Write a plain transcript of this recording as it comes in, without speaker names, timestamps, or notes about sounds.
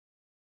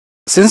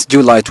Since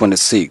July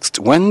 26th,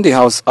 when the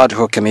House Ad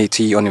Hoc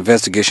Committee on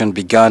Investigation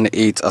began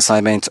its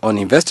assignment on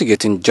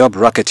investigating job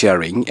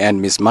racketeering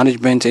and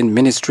mismanagement in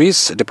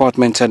ministries,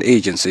 departments and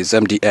agencies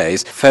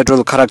 (MDAs),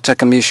 Federal Character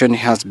Commission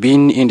has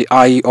been in the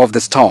eye of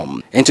the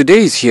storm. In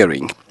today's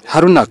hearing,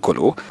 Haruna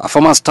Kolo, a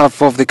former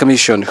staff of the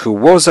commission who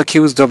was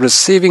accused of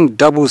receiving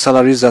double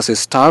salaries as a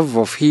staff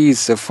of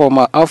his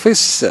former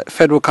office,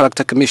 Federal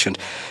Character Commission,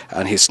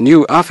 and his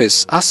new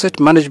office, Asset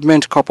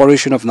Management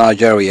Corporation of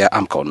Nigeria,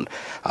 AMCON,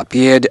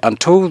 appeared and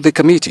told the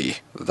committee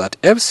that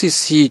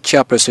FCC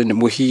chairperson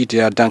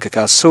Muheeda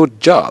Dankaka sold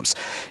jobs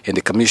in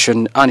the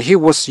commission and he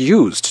was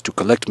used to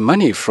collect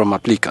money from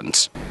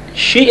applicants.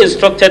 She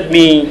instructed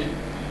me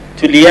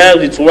to liaise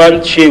with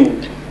one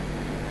shehu.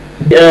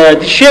 The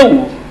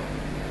shehu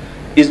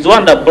is the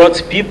one that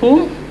brought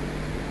people,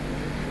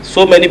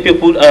 so many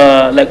people,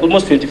 like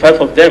almost 25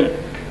 of them.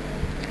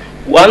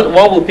 One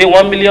will pay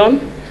 1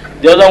 million,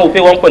 the other one will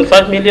pay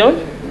 1.5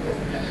 million,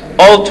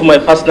 all to my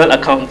personal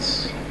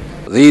accounts.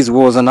 This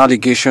was an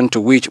allegation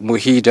to which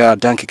Muheeda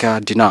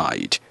Dankaka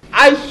denied.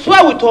 I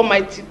swear with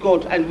Almighty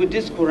God and with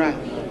this Quran.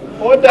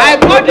 I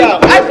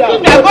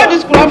got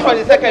this Quran from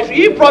the secretary.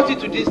 He brought it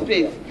to this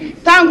place.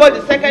 Thank God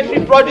the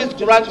secretary brought this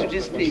Quran to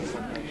this place.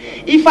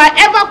 If I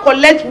ever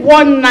collect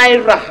 1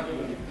 naira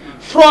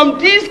from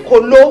this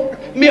Kolo,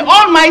 may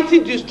Almighty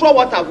destroy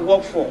what I've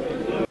worked for.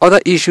 Other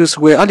issues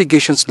were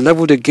allegations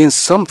leveled against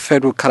some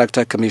federal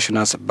character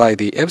commissioners by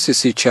the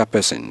FCC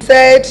chairperson.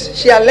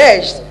 She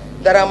alleged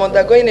that I'm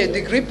undergoing a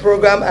degree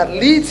program at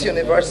Leeds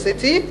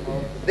University.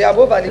 The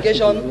above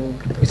allegation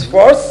is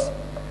false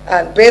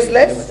and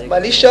baseless,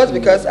 malicious,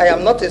 because I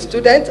am not a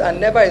student and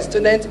never a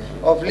student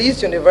of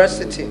Leeds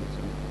University.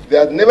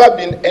 There has never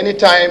been any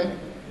time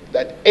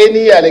that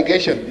any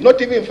allegation,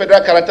 not even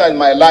federal character in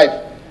my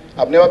life,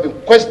 I've never been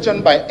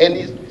questioned by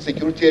any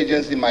security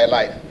agency in my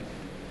life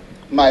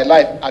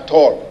at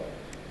all.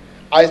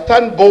 I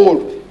stand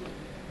bold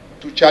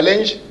to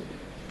challenge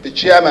the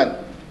chairman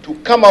to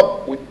come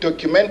up with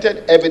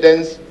documented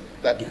evidence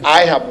that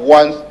I have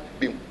once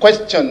been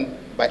questioned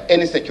by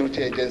any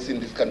security agency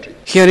in this country.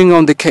 Hearing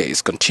on the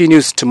case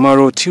continues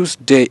tomorrow,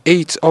 Tuesday,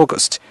 8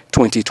 August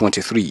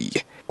 2023.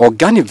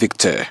 Organic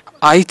Victor,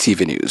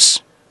 ITV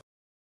News.